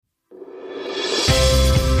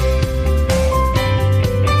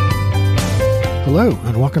Hello,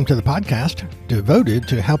 and welcome to the podcast devoted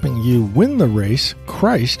to helping you win the race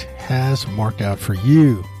Christ has marked out for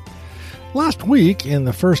you. Last week, in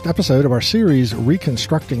the first episode of our series,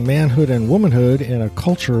 Reconstructing Manhood and Womanhood in a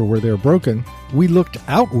Culture Where They're Broken, we looked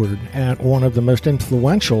outward at one of the most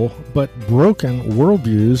influential but broken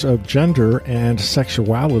worldviews of gender and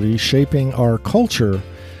sexuality shaping our culture,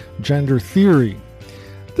 gender theory.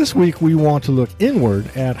 This week, we want to look inward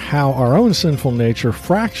at how our own sinful nature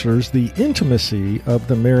fractures the intimacy of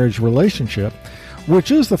the marriage relationship,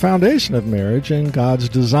 which is the foundation of marriage in God's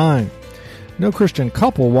design. No Christian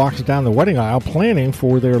couple walks down the wedding aisle planning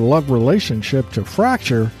for their love relationship to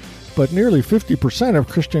fracture, but nearly 50% of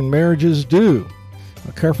Christian marriages do.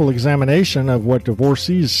 A careful examination of what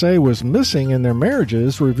divorcees say was missing in their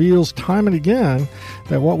marriages reveals time and again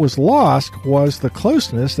that what was lost was the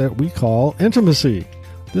closeness that we call intimacy.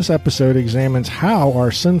 This episode examines how our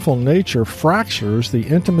sinful nature fractures the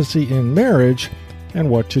intimacy in marriage and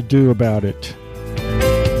what to do about it.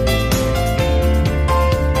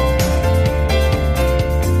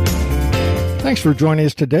 Thanks for joining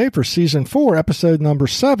us today for Season 4, Episode number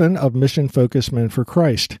 7 of Mission Focused Men for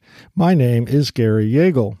Christ. My name is Gary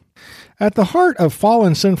Yeagle. At the heart of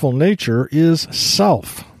fallen sinful nature is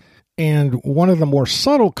self. And one of the more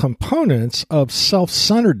subtle components of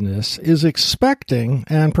self-centeredness is expecting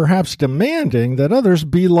and perhaps demanding that others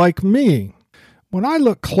be like me. When I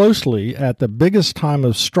look closely at the biggest time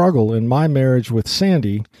of struggle in my marriage with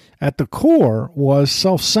Sandy, at the core was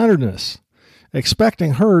self-centeredness,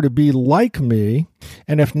 expecting her to be like me,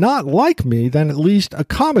 and if not like me, then at least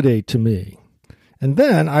accommodate to me. And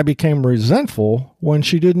then I became resentful when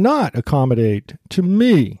she did not accommodate to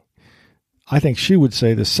me. I think she would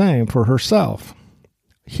say the same for herself.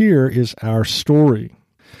 Here is our story.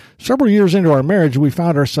 Several years into our marriage, we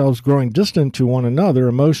found ourselves growing distant to one another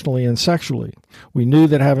emotionally and sexually. We knew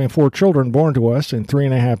that having 4 children born to us in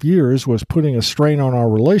 3.5 years was putting a strain on our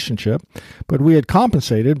relationship, but we had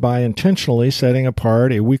compensated by intentionally setting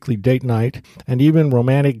apart a weekly date night and even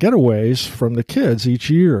romantic getaways from the kids each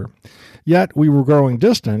year. Yet we were growing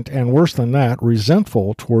distant and, worse than that,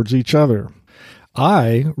 resentful towards each other.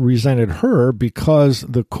 I resented her because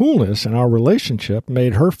the coolness in our relationship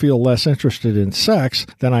made her feel less interested in sex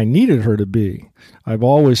than I needed her to be. I've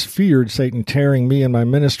always feared Satan tearing me and my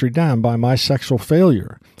ministry down by my sexual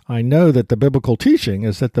failure. I know that the biblical teaching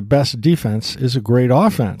is that the best defense is a great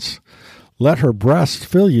offense. Let her breast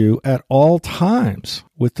fill you at all times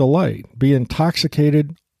with delight. Be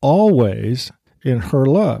intoxicated always in her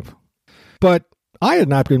love. But I had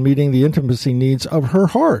not been meeting the intimacy needs of her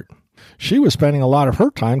heart. She was spending a lot of her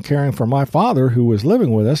time caring for my father, who was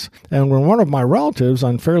living with us, and when one of my relatives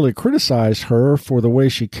unfairly criticized her for the way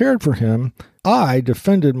she cared for him, I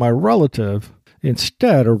defended my relative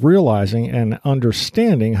instead of realizing and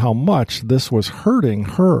understanding how much this was hurting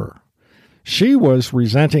her. She was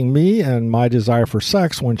resenting me and my desire for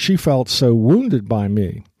sex when she felt so wounded by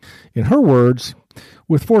me. In her words,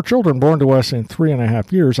 with 4 children born to us in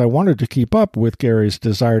 3.5 years, I wanted to keep up with Gary's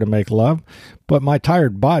desire to make love, but my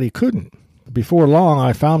tired body couldn't. Before long,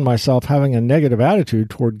 I found myself having a negative attitude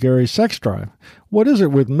toward Gary's sex drive. What is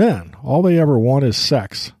it with men? All they ever want is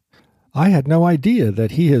sex. I had no idea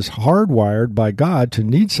that he is hardwired by God to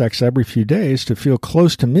need sex every few days to feel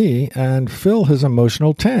close to me and fill his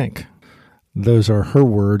emotional tank. Those are her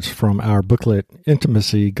words from our booklet,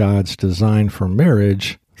 Intimacy, God's Design for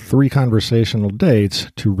Marriage, 3 conversational dates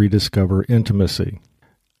to rediscover intimacy.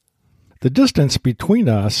 The distance between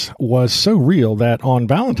us was so real that on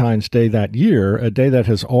Valentine's Day that year, a day that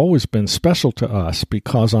has always been special to us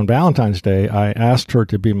because on Valentine's Day I asked her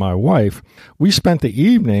to be my wife, we spent the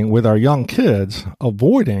evening with our young kids,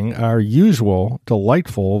 avoiding our usual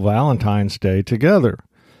delightful Valentine's Day together.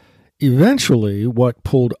 Eventually, what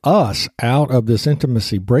pulled us out of this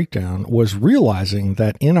intimacy breakdown was realizing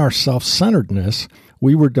that in our self-centeredness,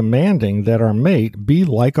 we were demanding that our mate be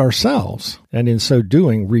like ourselves, and in so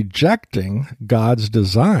doing, rejecting God's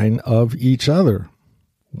design of each other.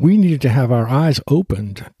 We needed to have our eyes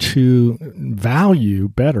opened to value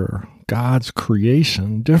better God's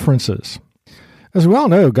creation differences. As we all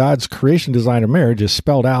know, God's creation design of marriage is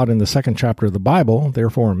spelled out in the 2nd chapter of the Bible.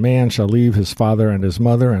 Therefore, a man shall leave his father and his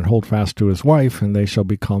mother and hold fast to his wife, and they shall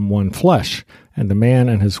become one flesh. And the man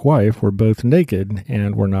and his wife were both naked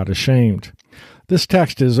and were not ashamed. This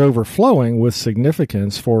text is overflowing with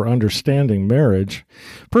significance for understanding marriage.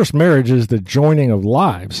 First, marriage is the joining of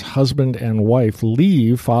lives. Husband and wife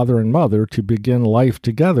leave father and mother to begin life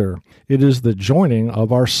together. It is the joining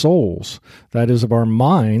of our souls, that is, of our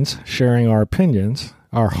minds sharing our opinions,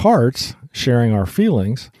 our hearts sharing our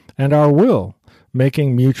feelings, and our will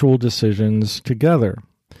making mutual decisions together.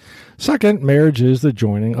 Second, marriage is the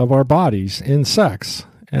joining of our bodies in sex,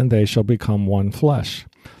 and they shall become one flesh.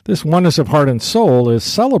 This oneness of heart and soul is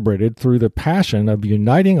celebrated through the passion of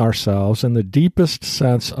uniting ourselves in the deepest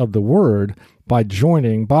sense of the word by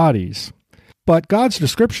joining bodies. But God's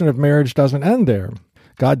description of marriage doesn't end there.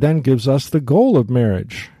 God then gives us the goal of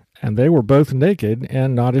marriage, and they were both naked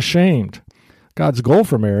and not ashamed. God's goal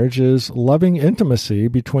for marriage is loving intimacy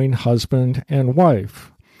between husband and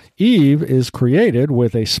wife. Eve is created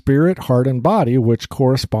with a spirit, heart, and body which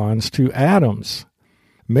corresponds to Adam's.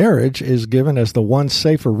 Marriage is given as the one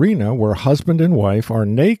safe arena where husband and wife are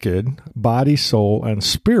naked, body, soul, and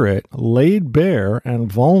spirit, laid bare and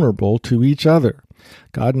vulnerable to each other.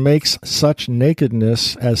 God makes such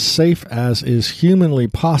nakedness as safe as is humanly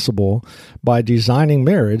possible by designing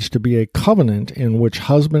marriage to be a covenant in which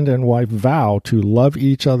husband and wife vow to love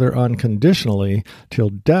each other unconditionally till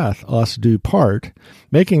death us do part,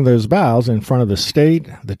 making those vows in front of the state,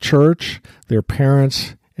 the church, their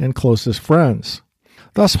parents, and closest friends.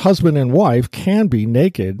 Thus, husband and wife can be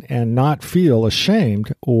naked and not feel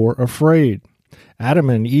ashamed or afraid. Adam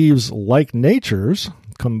and Eve's like natures,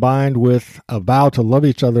 combined with a vow to love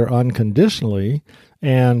each other unconditionally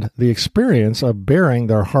and the experience of baring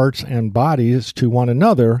their hearts and bodies to one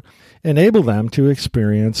another, enable them to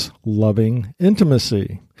experience loving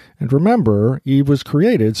intimacy. And remember, Eve was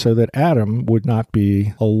created so that Adam would not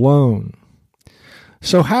be alone.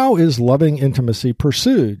 So how is loving intimacy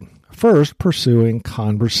pursued? First, pursuing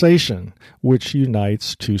conversation, which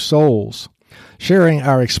unites two souls. Sharing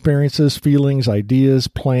our experiences, feelings, ideas,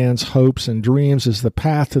 plans, hopes, and dreams is the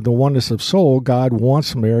path to the oneness of soul God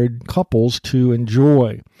wants married couples to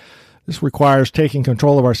enjoy. This requires taking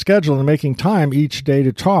control of our schedule and making time each day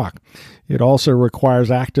to talk. It also requires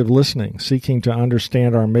active listening, seeking to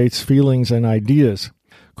understand our mate's feelings and ideas.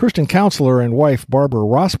 Christian counselor and wife Barbara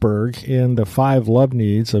Rosberg, in The 5 Love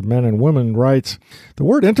Needs of Men and Women, writes, "The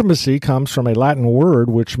word intimacy comes from a Latin word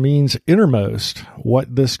which means innermost.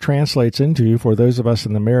 What this translates into for those of us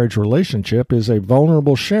in the marriage relationship is a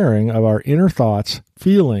vulnerable sharing of our inner thoughts,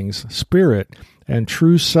 feelings, spirit, and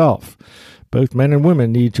true self. Both men and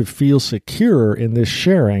women need to feel secure in this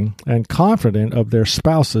sharing and confident of their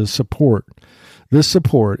spouse's support. This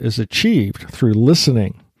support is achieved through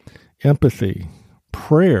listening, empathy,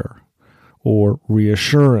 prayer, or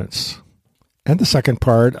reassurance." And the second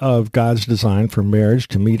part of God's design for marriage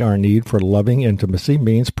to meet our need for loving intimacy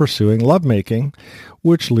means pursuing lovemaking,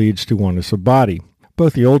 which leads to oneness of body.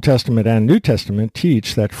 Both the Old Testament and New Testament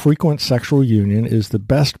teach that frequent sexual union is the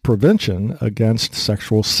best prevention against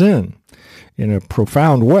sexual sin. In a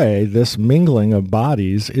profound way, this mingling of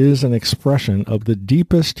bodies is an expression of the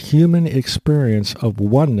deepest human experience of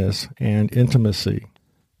oneness and intimacy.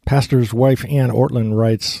 Pastor's wife Ann Ortland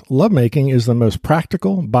writes, "Lovemaking is the most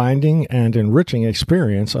practical, binding, and enriching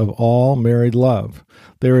experience of all married love.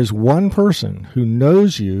 There is one person who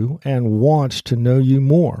knows you and wants to know you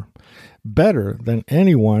more, better than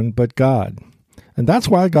anyone but God. And that's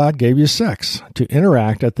why God gave you sex, to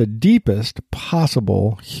interact at the deepest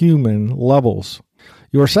possible human levels.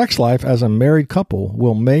 Your sex life as a married couple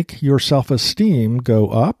will make your self-esteem go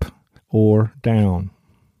up or down."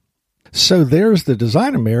 So there's the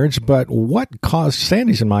design of marriage, but what caused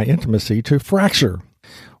Sandy's and my intimacy to fracture?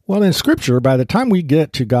 Well, in Scripture, by the time we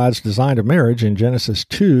get to God's design of marriage in Genesis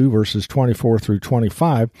 2, verses 24 through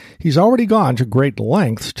 25, he's already gone to great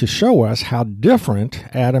lengths to show us how different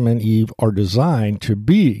Adam and Eve are designed to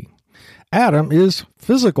be. Adam is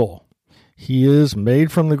physical. He is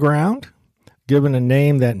made from the ground, given a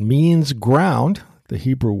name that means ground. The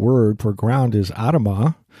Hebrew word for ground is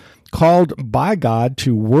Adamah. Called by God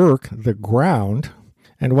to work the ground,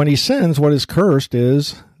 and when he sins, what is cursed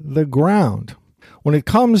is the ground. When it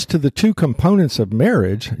comes to the two components of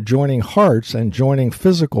marriage, joining hearts and joining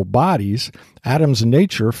physical bodies, Adam's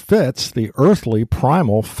nature fits the earthly,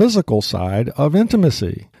 primal, physical side of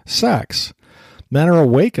intimacy, sex. Men are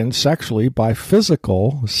awakened sexually by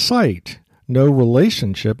physical sight, no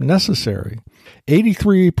relationship necessary.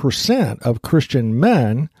 83% of Christian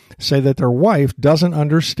men say that their wife doesn't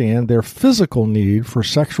understand their physical need for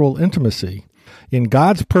sexual intimacy. In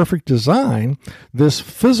God's perfect design, this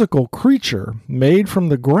physical creature made from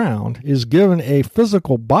the ground is given a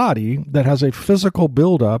physical body that has a physical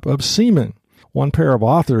buildup of semen. One pair of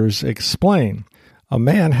authors explain, a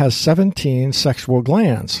man has 17 sexual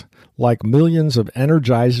glands. Like millions of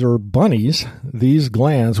Energizer bunnies, these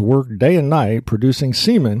glands work day and night producing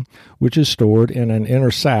semen, which is stored in an inner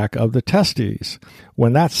sac of the testes.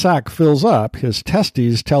 When that sac fills up, his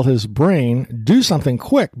testes tell his brain, "Do something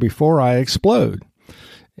quick before I explode."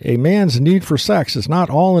 A man's need for sex is not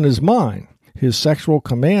all in his mind. his sexual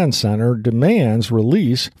command center demands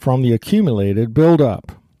release from the accumulated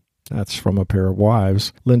buildup. That's from A Pair of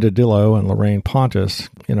Wives, Linda Dillow and Lorraine Pontus,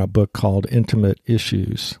 in a book called Intimate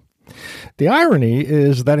Issues. The irony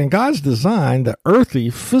is that in God's design, the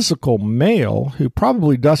earthy, physical male, who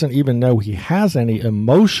probably doesn't even know he has any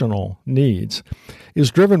emotional needs,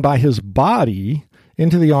 is driven by his body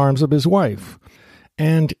into the arms of his wife.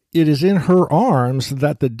 And it is in her arms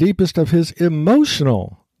that the deepest of his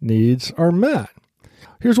emotional needs are met.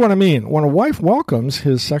 Here's what I mean. When a wife welcomes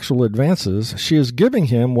his sexual advances, she is giving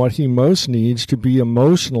him what he most needs to be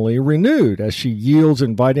emotionally renewed. As she yields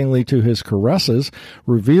invitingly to his caresses,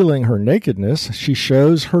 revealing her nakedness, she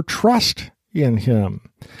shows her trust in him.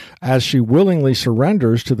 As she willingly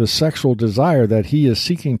surrenders to the sexual desire that he is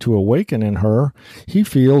seeking to awaken in her, he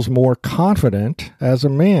feels more confident as a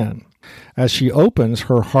man. As she opens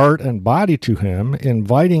her heart and body to him,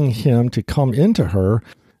 inviting him to come into her,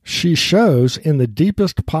 she shows in the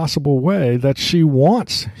deepest possible way that she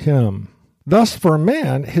wants him. Thus, for a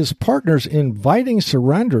man, his partner's inviting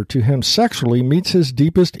surrender to him sexually meets his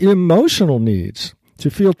deepest emotional needs, to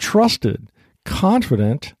feel trusted,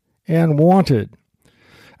 confident, and wanted.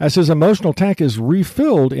 As his emotional tank is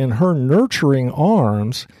refilled in her nurturing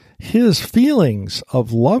arms, his feelings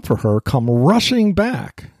of love for her come rushing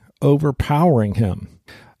back, overpowering him.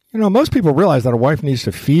 Most people realize that a wife needs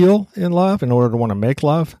to feel in love in order to want to make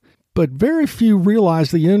love, but very few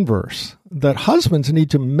realize the inverse, that husbands need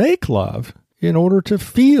to make love in order to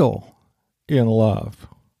feel in love.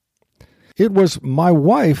 It was my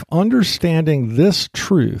wife understanding this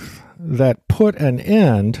truth that put an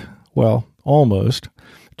end, well, almost,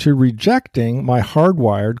 to rejecting my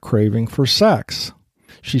hardwired craving for sex.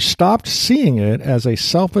 She stopped seeing it as a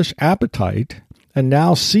selfish appetite and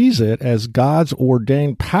now sees it as God's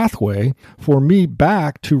ordained pathway for me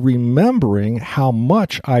back to remembering how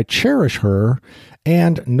much I cherish her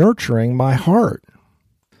and nurturing my heart.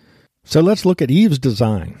 So let's look at Eve's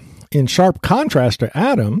design. In sharp contrast to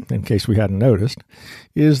Adam, in case we hadn't noticed,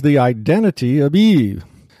 is the identity of Eve.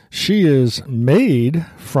 She is made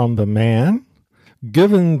from the man,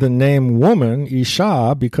 given the name woman,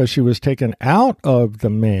 Isha, because she was taken out of the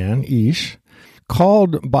man, Ish,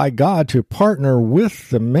 called by God to partner with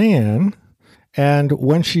the man, and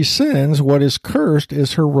when she sins, what is cursed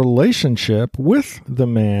is her relationship with the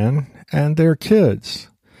man and their kids.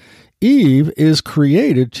 Eve is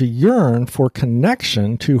created to yearn for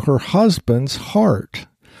connection to her husband's heart.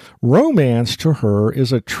 Romance to her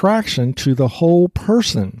is attraction to the whole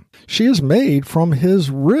person. She is made from his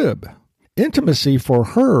rib. Intimacy for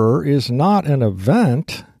her is not an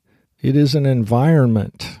event, it is an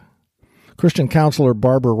environment. Christian counselor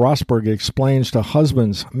Barbara Rosberg explains to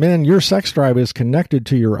husbands, men, your sex drive is connected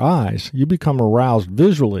to your eyes. You become aroused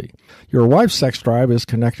visually. Your wife's sex drive is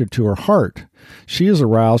connected to her heart. She is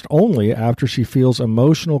aroused only after she feels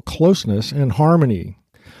emotional closeness and harmony.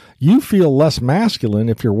 You feel less masculine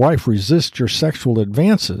if your wife resists your sexual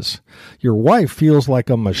advances. Your wife feels like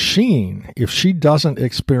a machine if she doesn't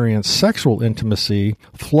experience sexual intimacy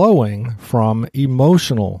flowing from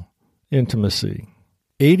emotional intimacy.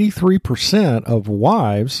 83% of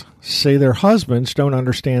wives say their husbands don't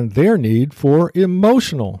understand their need for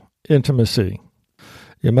emotional intimacy.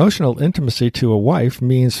 Emotional intimacy to a wife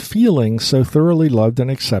means feeling so thoroughly loved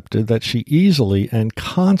and accepted that she easily and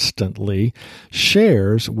constantly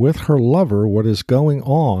shares with her lover what is going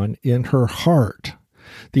on in her heart.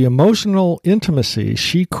 The emotional intimacy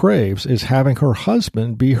she craves is having her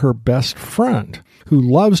husband be her best friend, who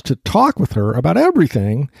loves to talk with her about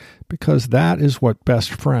everything because that is what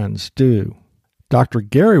best friends do. Dr.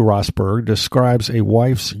 Gary Rosberg describes a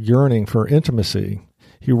wife's yearning for intimacy.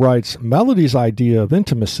 He writes, Melody's idea of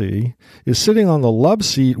intimacy is sitting on the love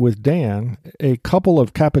seat with Dan, a couple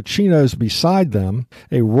of cappuccinos beside them,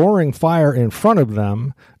 a roaring fire in front of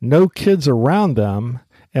them, no kids around them,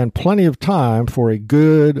 and plenty of time for a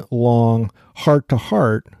good, long,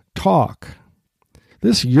 heart-to-heart talk.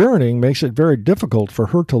 This yearning makes it very difficult for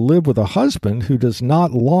her to live with a husband who does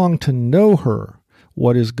not long to know her,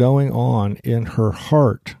 what is going on in her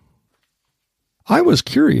heart. I was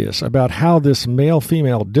curious about how this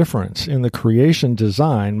male-female difference in the creation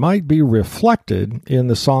design might be reflected in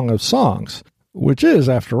the Song of Songs, which is,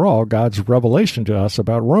 after all, God's revelation to us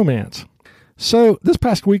about romance. So this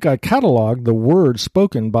past week I cataloged the words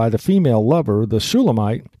spoken by the female lover, the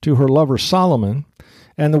Shulamite, to her lover Solomon,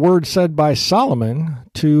 and the words said by Solomon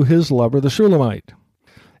to his lover, the Shulamite.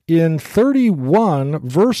 In 31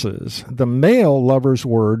 verses, the male lover's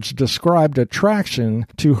words described attraction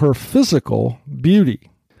to her physical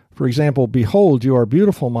beauty. For example, behold, you are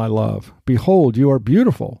beautiful, my love. Behold, you are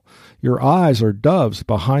beautiful. Your eyes are doves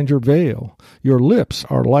behind your veil. Your lips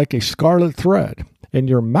are like a scarlet thread, and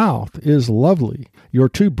your mouth is lovely. Your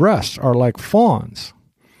two breasts are like fawns.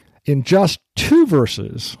 In just 2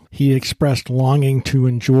 verses, he expressed longing to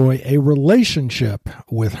enjoy a relationship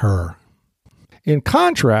with her. In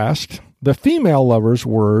contrast, the female lover's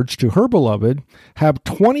words to her beloved have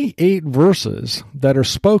 28 verses that are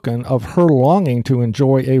spoken of her longing to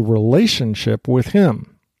enjoy a relationship with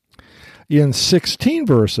him. In 16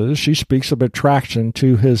 verses, she speaks of attraction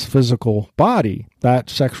to his physical body.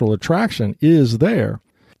 That sexual attraction is there.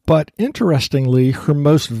 But interestingly, her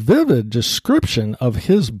most vivid description of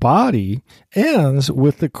his body ends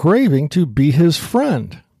with the craving to be his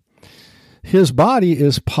friend. His body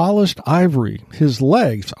is polished ivory. His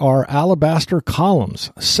legs are alabaster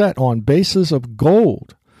columns set on bases of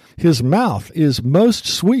gold. His mouth is most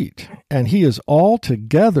sweet, and he is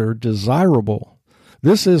altogether desirable.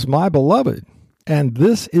 This is my beloved, and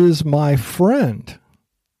this is my friend.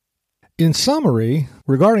 In summary,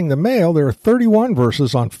 regarding the male, there are 31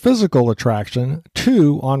 verses on physical attraction,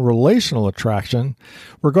 2 on relational attraction.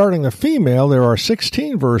 Regarding the female, there are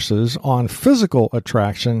 16 verses on physical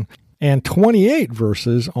attraction and 28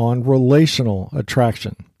 verses on relational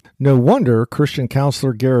attraction. No wonder Christian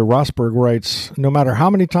counselor Gary Rosberg writes, "No matter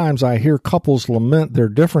how many times I hear couples lament their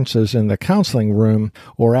differences in the counseling room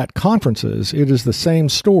or at conferences, it is the same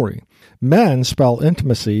story. Men spell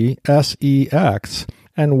intimacy S-E-X,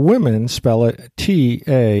 and women spell it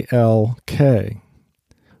T-A-L-K.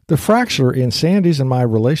 The fracture in Sandy's and my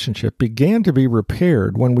relationship began to be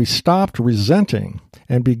repaired when we stopped resenting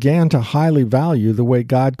and began to highly value the way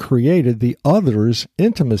God created the other's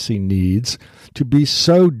intimacy needs to be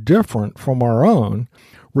so different from our own,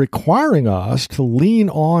 requiring us to lean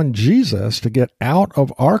on Jesus to get out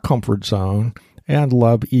of our comfort zone and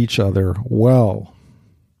love each other well."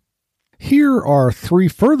 Here are 3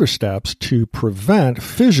 further steps to prevent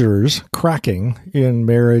fissures cracking in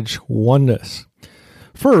marriage oneness.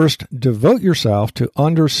 First, devote yourself to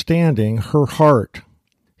understanding her heart.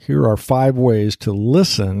 Here are 5 ways to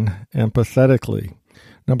listen empathetically.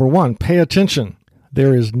 Number 1, pay attention.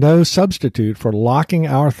 There is no substitute for locking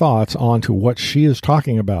our thoughts onto what she is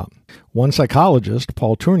talking about. One psychologist,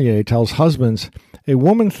 Paul Tournier, tells husbands, "A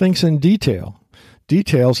woman thinks in detail.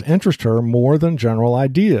 Details interest her more than general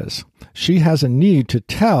ideas. She has a need to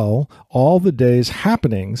tell all the day's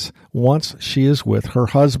happenings once she is with her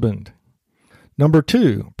husband." Number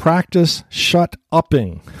 2, practice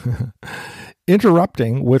shut-upping.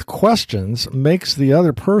 Interrupting with questions makes the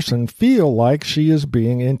other person feel like she is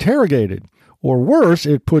being interrogated. Or worse,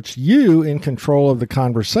 it puts you in control of the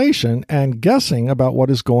conversation and guessing about what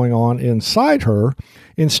is going on inside her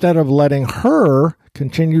instead of letting her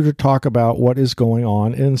continue to talk about what is going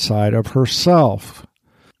on inside of herself.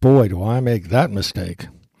 Boy, do I make that mistake.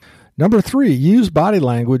 Number 3, use body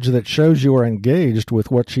language that shows you are engaged with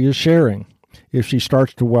what she is sharing. If she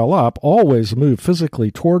starts to well up, always move physically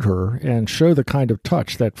toward her and show the kind of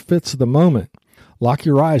touch that fits the moment. Lock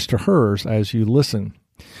your eyes to hers as you listen.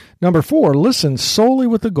 Number 4, listen solely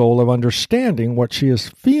with the goal of understanding what she is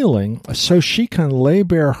feeling so she can lay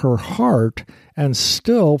bare her heart and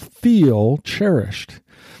still feel cherished.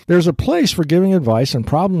 There's a place for giving advice and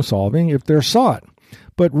problem solving if they're sought,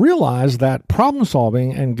 but realize that problem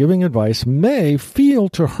solving and giving advice may feel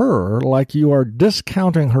to her like you are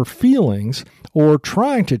discounting her feelings or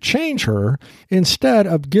trying to change her instead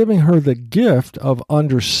of giving her the gift of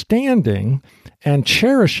understanding and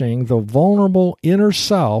cherishing the vulnerable inner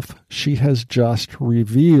self she has just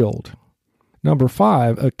revealed. Number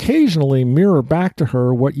 5, occasionally mirror back to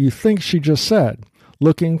her what you think she just said,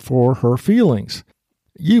 looking for her feelings.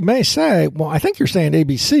 You may say, "Well, I think you're saying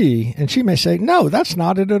ABC," and she may say, "No, that's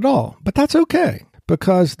not it at all." But that's okay,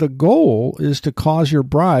 because the goal is to cause your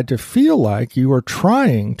bride to feel like you are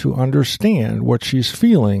trying to understand what she's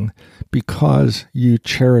feeling because you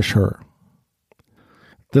cherish her.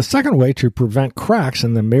 The second way to prevent cracks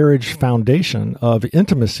in the marriage foundation of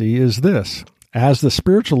intimacy is this. As the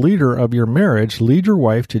spiritual leader of your marriage, lead your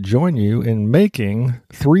wife to join you in making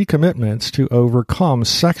 3 commitments to overcome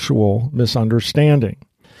sexual misunderstanding.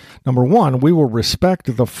 Number 1, we will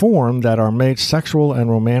respect the form that our mate's sexual and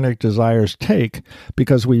romantic desires take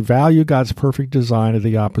because we value God's perfect design of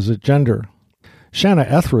the opposite gender. Shanna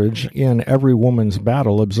Etheridge, in Every Woman's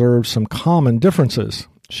Battle, observes some common differences.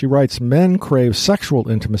 She writes, "Men crave sexual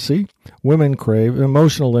intimacy, women crave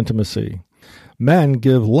emotional intimacy. Men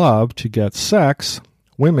give love to get sex,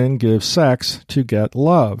 women give sex to get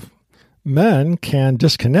love. Men can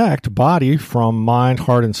disconnect body from mind,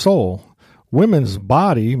 heart, and soul. Women's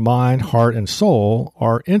body, mind, heart, and soul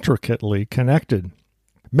are intricately connected.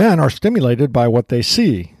 Men are stimulated by what they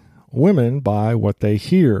see. women by what they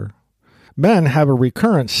hear. Men have a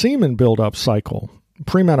recurrent semen buildup cycle.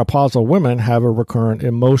 Premenopausal women have a recurrent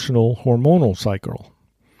emotional hormonal cycle.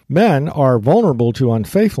 Men are vulnerable to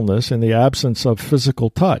unfaithfulness in the absence of physical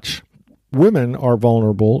touch. Women are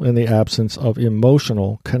vulnerable in the absence of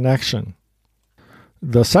emotional connection.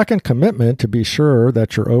 The second commitment to be sure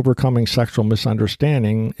that you're overcoming sexual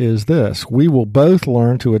misunderstanding is this: we will both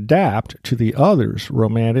learn to adapt to the other's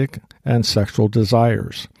romantic and sexual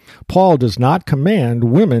desires. Paul does not command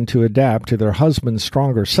women to adapt to their husband's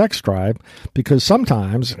stronger sex drive because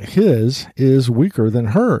sometimes his is weaker than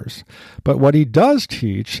hers. But what he does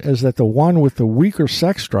teach is that the one with the weaker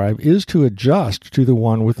sex drive is to adjust to the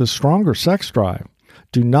one with the stronger sex drive.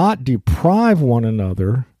 Do not deprive one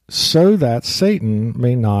another so that Satan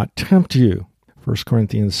may not tempt you. 1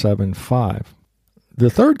 Corinthians 7:5. The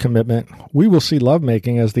third commitment, we will see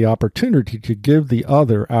lovemaking as the opportunity to give the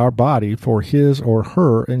other our body for his or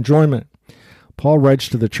her enjoyment. Paul writes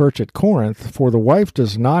to the church at Corinth, "For the wife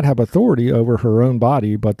does not have authority over her own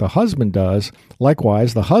body, but the husband does.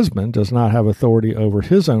 Likewise, the husband does not have authority over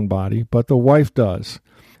his own body, but the wife does."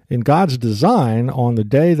 In God's design, on the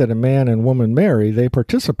day that a man and woman marry, they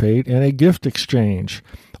participate in a gift exchange.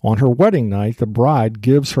 On her wedding night, the bride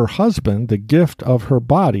gives her husband the gift of her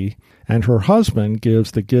body, and her husband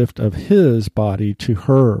gives the gift of his body to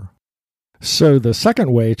her. So the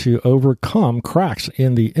second way to overcome cracks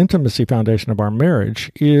in the intimacy foundation of our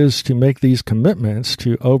marriage is to make these commitments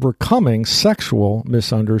to overcoming sexual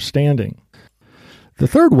misunderstanding. The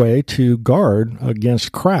third way to guard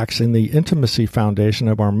against cracks in the intimacy foundation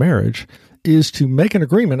of our marriage is to make an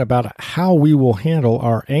agreement about how we will handle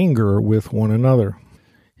our anger with one another.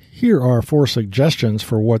 Here are 4 suggestions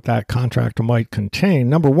for what that contract might contain.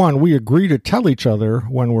 Number 1, we agree to tell each other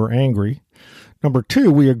when we're angry. Number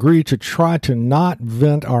 2, we agree to try to not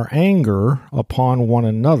vent our anger upon one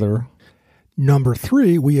another. Number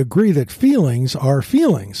 3, we agree that feelings are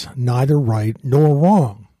feelings, neither right nor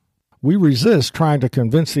wrong. We resist trying to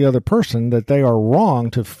convince the other person that they are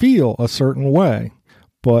wrong to feel a certain way,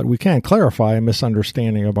 but we can clarify a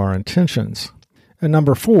misunderstanding of our intentions. And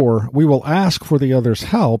number 4, we will ask for the other's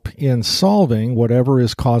help in solving whatever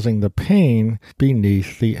is causing the pain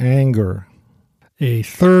beneath the anger. A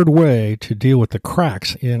third way to deal with the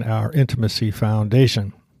cracks in our intimacy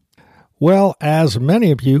foundation. Well, as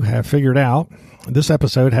many of you have figured out, this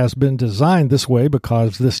episode has been designed this way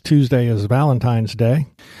because this Tuesday is Valentine's Day.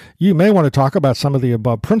 You may want to talk about some of the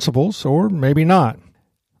above principles, or maybe not.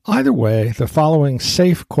 Either way, the following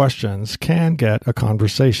safe questions can get a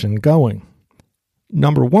conversation going.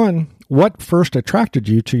 Number 1, what first attracted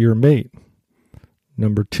you to your mate?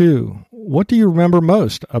 Number 2, what do you remember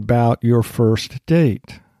most about your first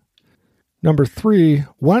date? Number 3,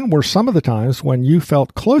 when were some of the times when you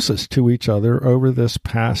felt closest to each other over this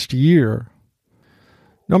past year?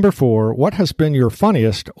 Number 4, what has been your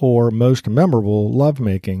funniest or most memorable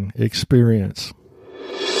lovemaking experience?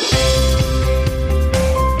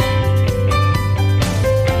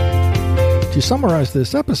 To summarize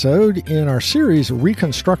this episode, in our series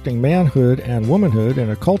Reconstructing Manhood and Womanhood in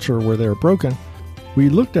a Culture Where They're Broken, we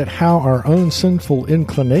looked at how our own sinful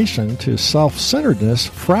inclination to self-centeredness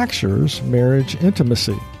fractures marriage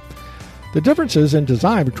intimacy. The differences in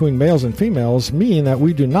design between males and females mean that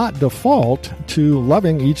we do not default to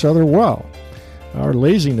loving each other well. Our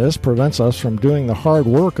laziness prevents us from doing the hard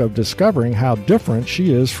work of discovering how different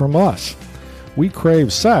she is from us. We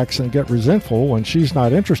crave sex and get resentful when she's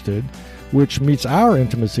not interested, which meets our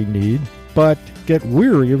intimacy need, but get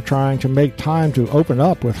weary of trying to make time to open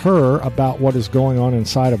up with her about what is going on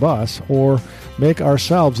inside of us, or make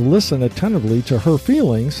ourselves listen attentively to her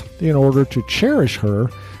feelings in order to cherish her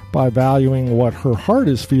by valuing what her heart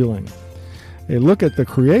is feeling. A look at the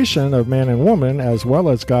creation of man and woman, as well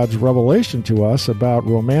as God's revelation to us about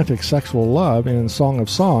romantic sexual love in Song of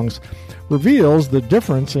Songs, reveals the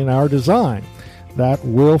difference in our design that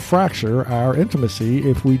will fracture our intimacy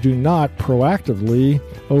if we do not proactively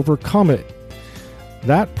overcome it.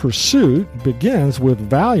 That pursuit begins with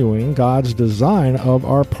valuing God's design of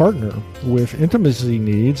our partner, with intimacy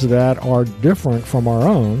needs that are different from our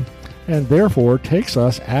own, and therefore takes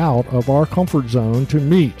us out of our comfort zone to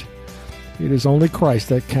meet. It is only Christ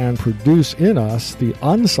that can produce in us the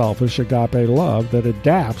unselfish agape love that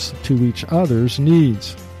adapts to each other's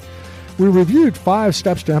needs. We reviewed 5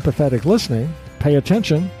 steps to empathetic listening. Pay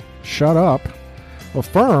attention, shut up,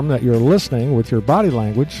 affirm that you're listening with your body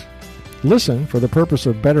language, listen for the purpose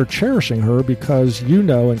of better cherishing her because you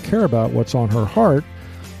know and care about what's on her heart,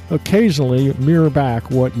 occasionally mirror back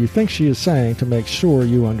what you think she is saying to make sure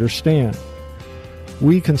you understand.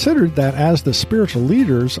 We considered that as the spiritual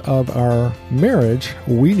leaders of our marriage,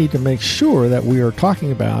 we need to make sure that we are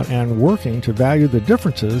talking about and working to value the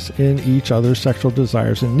differences in each other's sexual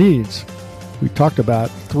desires and needs. We talked about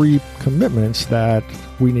 3 commitments that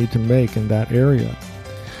we need to make in that area.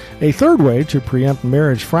 A third way to preempt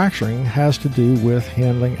marriage fracturing has to do with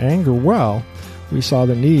handling anger well. We saw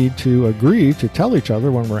the need to agree to tell each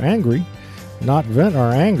other when we're angry, not vent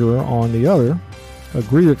our anger on the other,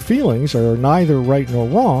 agree that feelings are neither right nor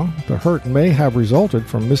wrong. The hurt may have resulted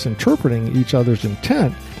from misinterpreting each other's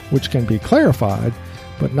intent, which can be clarified,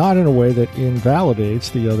 but not in a way that invalidates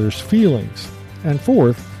the other's feelings. And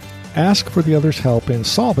fourth, ask for the other's help in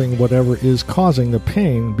solving whatever is causing the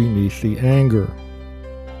pain beneath the anger.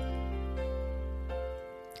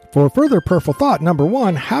 For further prayerful thought, number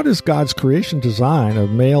 1, how does God's creation design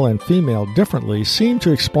of male and female differently seem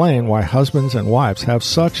to explain why husbands and wives have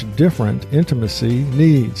such different intimacy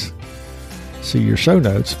needs? See your show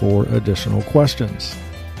notes for additional questions.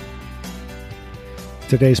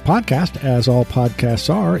 Today's podcast, as all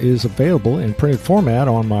podcasts are, is available in printed format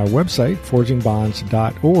on my website,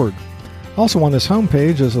 forgingbonds.org. Also on this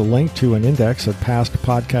homepage is a link to an index of past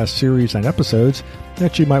podcast series and episodes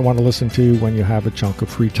that you might want to listen to when you have a chunk of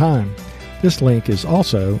free time. This link is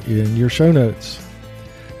also in your show notes.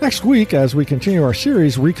 Next week, as we continue our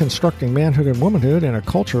series, Reconstructing Manhood and Womanhood in a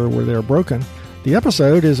Culture Where They're Broken, the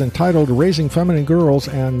episode is entitled Raising Feminine Girls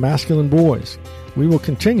and Masculine Boys. We will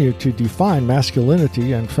continue to define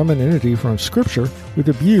masculinity and femininity from Scripture with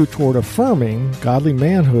a view toward affirming godly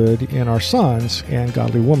manhood in our sons and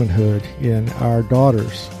godly womanhood in our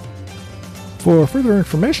daughters. For further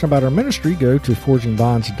information about our ministry, go to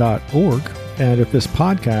forgingbonds.org. And if this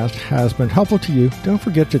podcast has been helpful to you, don't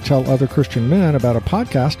forget to tell other Christian men about a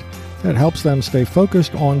podcast that helps them stay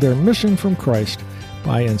focused on their mission from Christ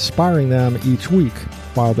by inspiring them each week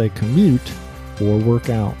while they commute or work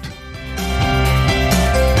out.